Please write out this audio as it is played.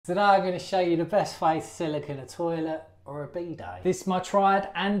Today I'm going to show you the best way to silicone a toilet or a bidet. This is my tried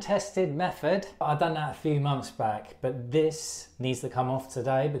and tested method. I've done that a few months back, but this needs to come off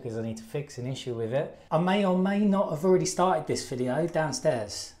today because I need to fix an issue with it. I may or may not have already started this video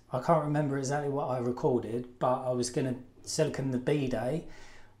downstairs. I can't remember exactly what I recorded, but I was going to silicone the bidet.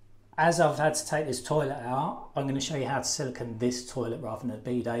 As I've had to take this toilet out, I'm going to show you how to silicone this toilet rather than a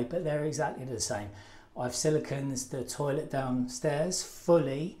bidet, but they're exactly the same. I've siliconed the toilet downstairs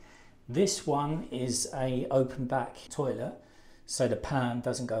fully. This one is a open back toilet, so the pan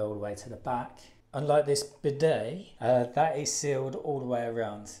doesn't go all the way to the back. Unlike this bidet, that is sealed all the way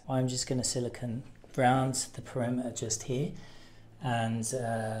around. I'm just going to silicone round the perimeter just here, and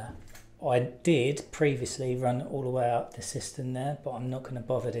I did previously run all the way up the cistern there, but I'm not going to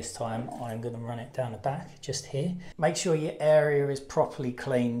bother this time. I'm going to run it down the back just here. Make sure your area is properly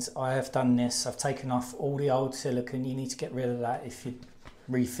cleaned. I have done this. I've taken off all the old silicone. You need to get rid of that if you're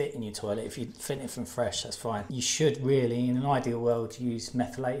refitting your toilet. If you fit it from fresh, that's fine. You should really, in an ideal world, use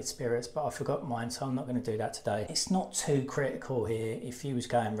methylated spirits, but I forgot mine, so I'm not going to do that today. It's not too critical here. If you was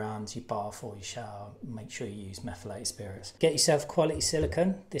going around your bath or your shower, make sure you use methylated spirits. Get yourself quality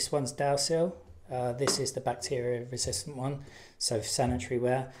silicone. This one's Dowsil. This is the bacteria resistant one, so sanitary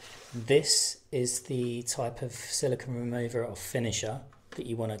ware. This is the type of silicone remover or finisher that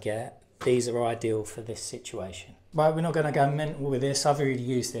you want to get. These are ideal for this situation. Right, we're not going to go mental with this. I've already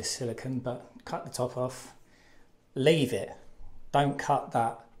used this silicone, but cut the top off. Leave it. Don't cut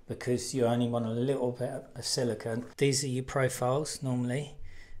that because you only want a little bit of silicone. These are your profiles normally.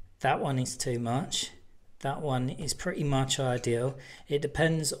 That one is too much. That one is pretty much ideal. It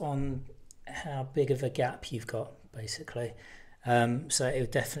depends on how big of a gap you've got, basically. So it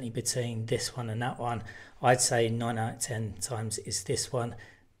would definitely between this one and that one. I'd say 9 out of 10 times is this one.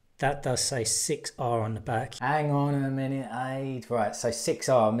 That does say 6R on the back. Hang on a minute, Aid. Right, so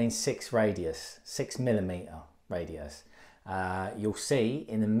 6R means 6 radius, 6mm radius. You'll see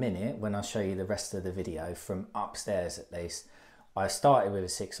in a minute when I show you the rest of the video from upstairs at least. I started with a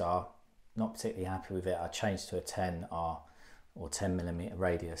 6R, not particularly happy with it. I changed to a 10R or 10mm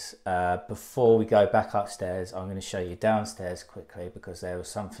radius. Before we go back upstairs, I'm going to show you downstairs quickly because there was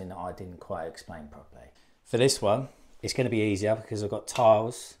something that I didn't quite explain properly. For this one, it's going to be easier because I've got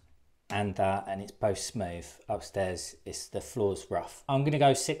tiles and it's both smooth. Upstairs, the floor's rough. I'm going to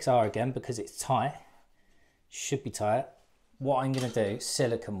go 6R again because it's tight. Should be tight. What I'm going to do,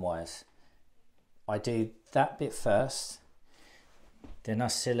 silicone wise, I do that bit first, then I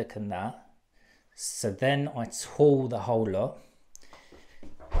silicone that. So then I tool the whole lot,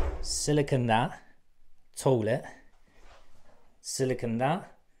 silicone that, tool it, silicone that,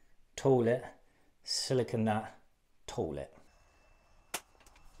 tool it, silicone that, tool it.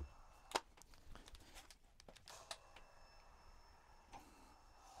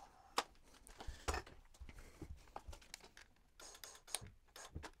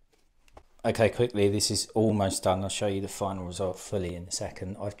 Okay, quickly, this is almost done. I'll show you the final result fully in a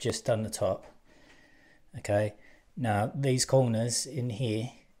second. I've just done the top. Okay, now these corners in here,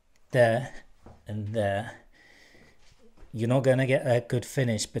 there and there, you're not going to get a good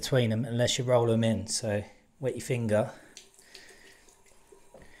finish between them unless you roll them in. So wet your finger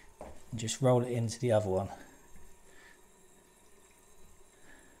and just roll it into the other one.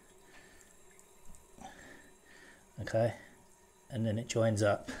 Okay, and then it joins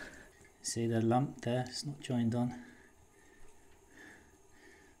up. See the lump there? It's not joined on.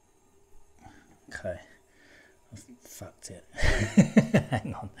 Okay, I've fucked it.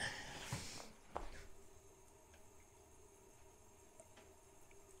 Hang on.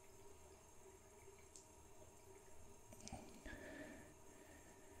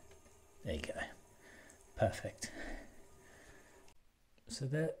 There you go. Perfect. So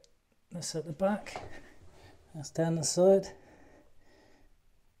that's at the back. That's down the side.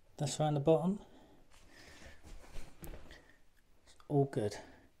 That's around the bottom. All good.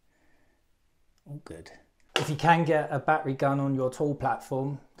 All good. If you can get a battery gun on your tool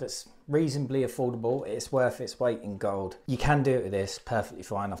platform that's reasonably affordable, it's worth its weight in gold. You can do it with this perfectly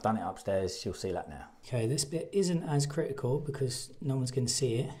fine. I've done it upstairs. You'll see that now. Okay, this bit isn't as critical because no one's going to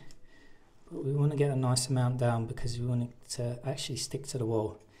see it. But we want to get a nice amount down because we want it to actually stick to the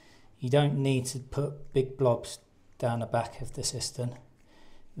wall. You don't need to put big blobs down the back of the cistern.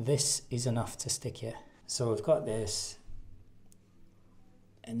 This is enough to stick it. So we've got this,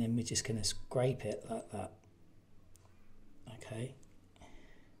 and then we're just going to scrape it like that. Okay.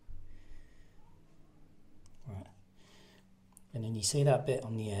 Right. And then you see that bit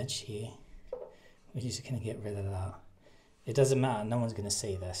on the edge here. We're just going to get rid of that. It doesn't matter, no one's going to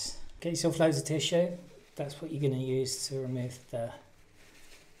see this. Get yourself loads of tissue. That's what you're going to use to remove the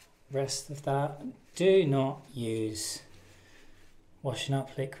Rest of that, do not use washing up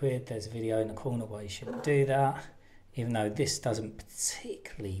liquid. There's a video in the corner why you shouldn't do that, even though this doesn't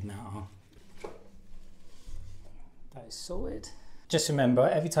particularly matter. That is sorted. Just remember,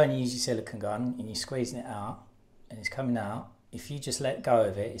 every time you use your silicone gun and you're squeezing it out and it's coming out, if you just let go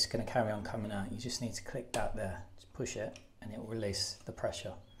of it, it's going to carry on coming out. You just need to click that there, just push it and it will release the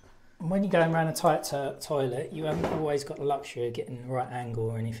pressure. And when you're going around a tight toilet, you haven't always got the luxury of getting the right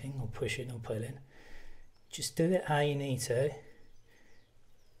angle or anything, or pushing or pulling. Just do it how you need to.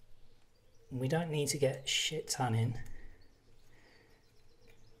 We don't need to get shit ton in.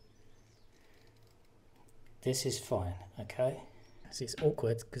 This is fine, okay? See, it's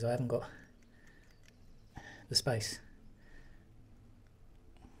awkward because I haven't got the space.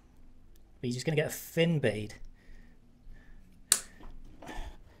 But you're just going to get a thin bead.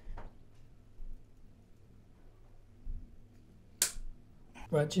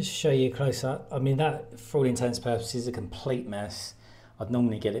 Right, just to show you close up. I mean, that, for all intents and purposes, is a complete mess. I'd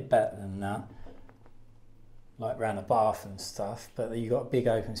normally get it better than that, like around the bath and stuff, but you've got a big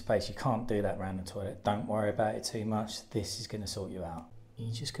open space. You can't do that around the toilet. Don't worry about it too much. This is going to sort you out.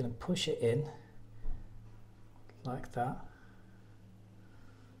 You're just going to push it in like that.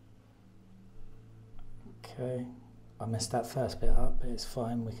 Okay, I messed that first bit up, but it's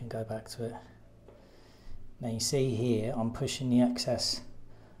fine. We can go back to it. Now you see here, I'm pushing the excess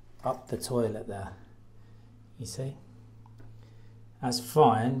up the toilet there. You see? That's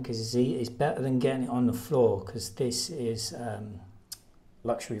fine, because it's better than getting it on the floor, because this is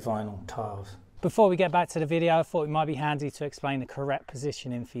luxury vinyl tiles. Before we get back to the video, I thought it might be handy to explain the correct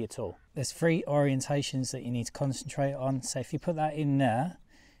positioning for your tool. There's 3 orientations that you need to concentrate on. So if you put that in there,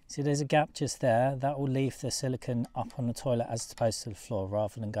 see there's a gap just there, that will leave the silicone up on the toilet as opposed to the floor,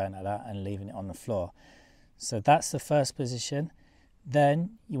 rather than going like that and leaving it on the floor. So that's the first position.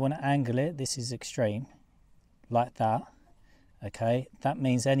 Then you want to angle it, this is extreme, like that. Okay, that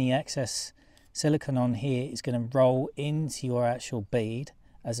means any excess silicone on here is going to roll into your actual bead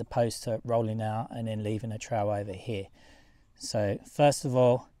as opposed to rolling out and then leaving a trail over here. So first of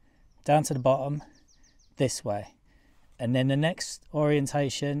all, down to the bottom, this way. And then the next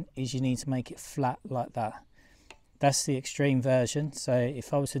orientation is you need to make it flat like that. That's the extreme version. So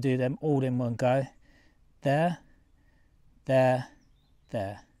if I was to do them all in one go, there, there,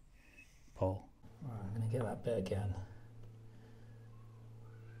 there, pull. Right, I'm going to get that bit again.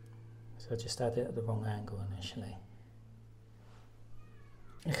 So I just had it at the wrong angle initially.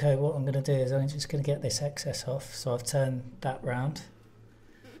 Okay, what I'm going to do is I'm just going to get this excess off. So I've turned that round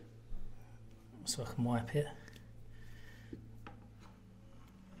so I can wipe it.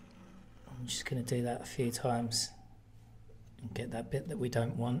 I'm just going to do that a few times and get that bit that we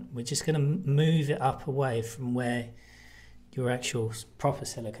don't want. We're just going to move it up away from where your actual proper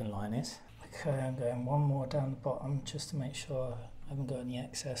silicone line is. Okay, I'm going one more down the bottom just to make sure I haven't got any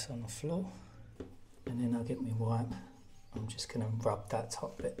excess on the floor. And then I'll get my wipe. I'm just going to rub that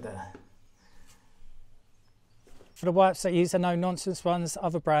top bit there. For the wipes that I use, the no-nonsense ones,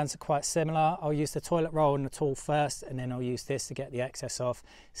 other brands are quite similar. I'll use the toilet roll and the tool first, and then I'll use this to get the excess off.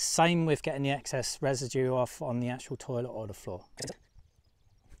 Same with getting the excess residue off on the actual toilet or the floor.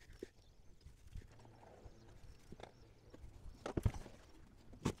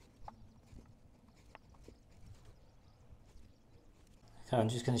 Okay, I'm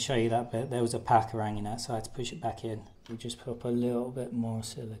just going to show you that bit. There was a packer hanging out, so I had to push it back in. We just put a little bit more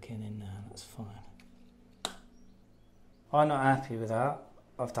silicone in there, that's fine. I'm not happy with that.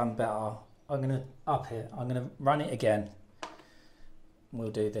 I've done better. I'm going to up it. I'm going to run it again.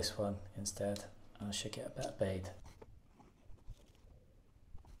 We'll do this one instead. I should get a better bead.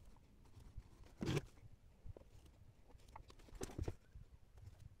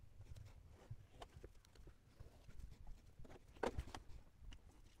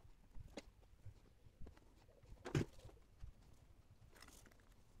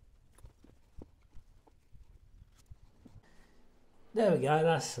 There we go,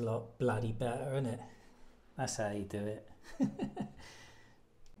 that's a lot bloody better, isn't it? That's how you do it.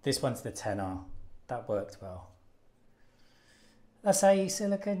 This one's the 10R. That worked well. That's how you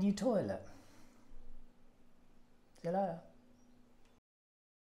silicone your toilet. See you later.